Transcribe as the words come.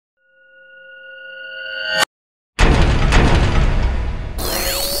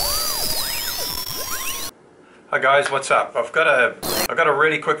Hi guys, what's up? I've got a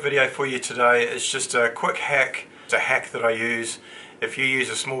really quick video for you today. It's just a quick hack. It's a hack that I use. If you use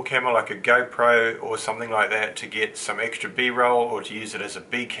a small camera like a GoPro or something like that to get some extra B-roll, or to use it as a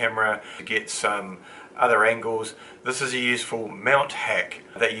B camera to get some other angles, this is a useful mount hack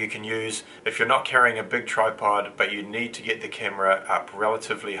that you can use if you're not carrying a big tripod but you need to get the camera up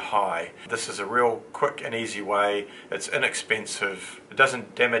relatively high. This is a real quick and easy way. It's inexpensive, it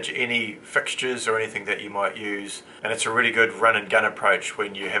doesn't damage any fixtures or anything that you might use, and it's a really good run and gun approach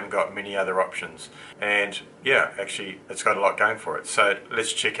when you haven't got many other options. And yeah, actually it's got a lot going for it, so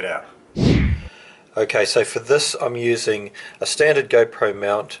let's check it out. Okay, so for this I'm using a standard GoPro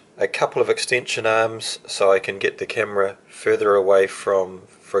mount, a couple of extension arms so I can get the camera further away from,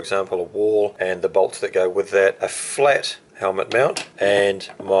 for example, a wall, and the bolts that go with that, a flat helmet mount, and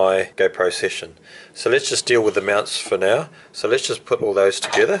my GoPro session. So let's just deal with the mounts for now. So let's just put all those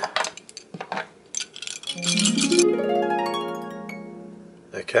together.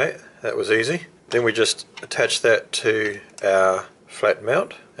 Okay, that was easy. Then we just attach that to our flat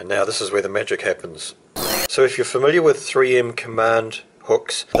mount, and now this is where the magic happens. So if you're familiar with 3M command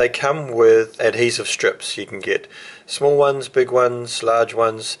hooks, they come with adhesive strips. You can get small ones, big ones, large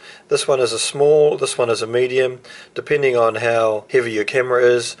ones. This one is a small, this one is a medium, depending on how heavy your camera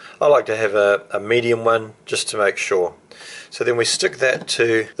is. I like to have a medium one just to make sure. So then we stick that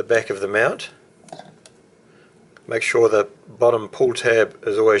to the back of the mount. Make sure the bottom pull tab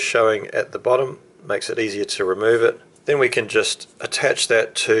is always showing at the bottom, makes it easier to remove it. Then we can just attach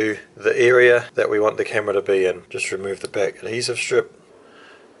that to the area that we want the camera to be in. Just remove the back adhesive strip.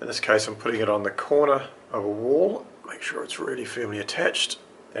 In this case I'm putting it on the corner of a wall. Make sure it's really firmly attached.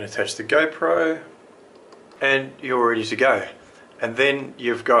 Then attach the GoPro and you're ready to go. And then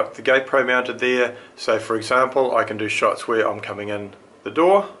you've got the GoPro mounted there. So for example, I can do shots where I'm coming in the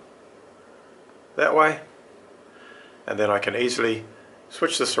door that way, and then I can easily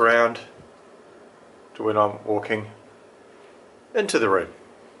switch this around to when I'm walking into the room.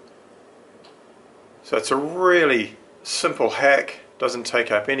 So it's a really simple hack, doesn't take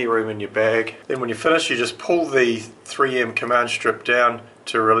up any room in your bag. Then when you finish, you just pull the 3M command strip down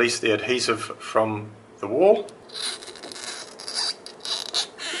to release the adhesive from the wall.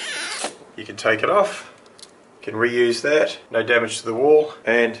 You can take it off, you can reuse that, no damage to the wall,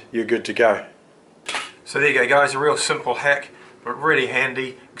 and you're good to go. So there you go guys, a real simple hack, but really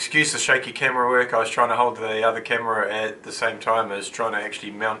handy. Excuse the shaky camera work, I was trying to hold the other camera at the same time as trying to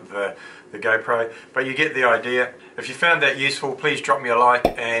actually mount the GoPro, but you get the idea. If you found that useful, please drop me a like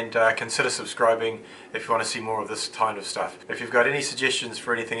and consider subscribing if you want to see more of this kind of stuff. If you've got any suggestions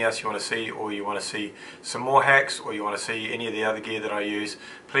for anything else you want to see, or you want to see some more hacks, or you want to see any of the other gear that I use,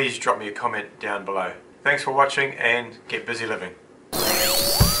 please drop me a comment down below. Thanks for watching and get busy living.